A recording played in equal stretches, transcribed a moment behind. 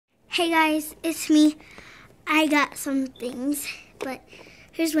Hey guys, it's me. I got some things, but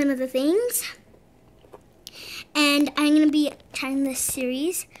here's one of the things. And I'm going to be trying this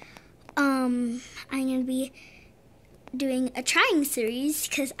series. I'm going to be doing a trying series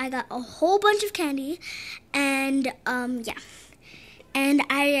because I got a whole bunch of candy. And yeah. And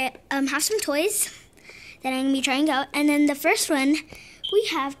I have some toys that I'm going to be trying out. And then the first one we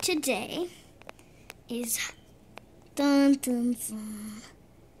have today is dun dun dun.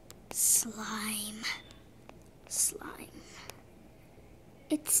 Slime.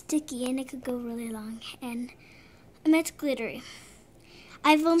 It's sticky and it could go really long, and it's glittery.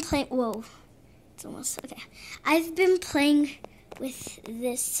 I've been playing. Whoa, it's almost okay. I've been playing with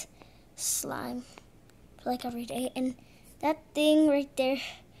this slime like every day, and that thing right there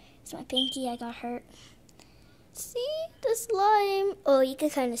is my pinky. I got hurt. See the slime? Oh, you can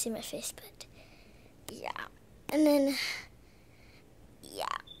kind of see my face, but yeah. And then yeah.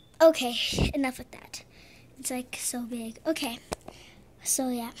 Okay, enough with that. It's like so big. Okay, so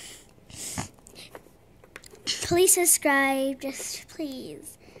yeah. Please subscribe, just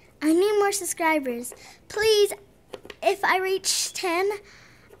please. I need more subscribers. Please, if I reach 10,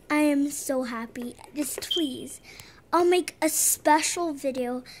 I am so happy. Just please. I'll make a special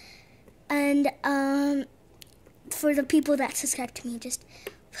video and for the people that subscribe to me. Just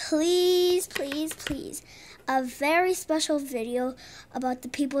please, please, please. A very special video about the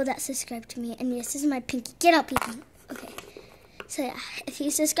people that subscribe to me. And yes, this is my pinky. Get up, pinky. Okay. So yeah, if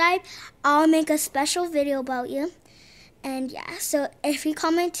you subscribe, I'll make a special video about you. And yeah, so if you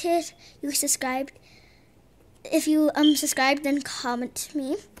commented, you subscribed. If you subscribed, then comment to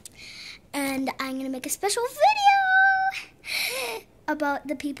me. And I'm gonna make a special video about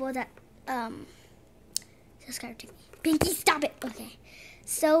the people that subscribe to me. Pinky, stop it. Okay.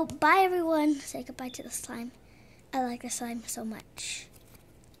 So, bye everyone. Say goodbye to the slime. I like the slime so much.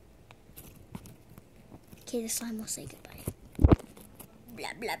 Okay, the slime will say goodbye.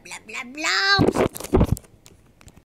 Blah, blah, blah, blah, blah.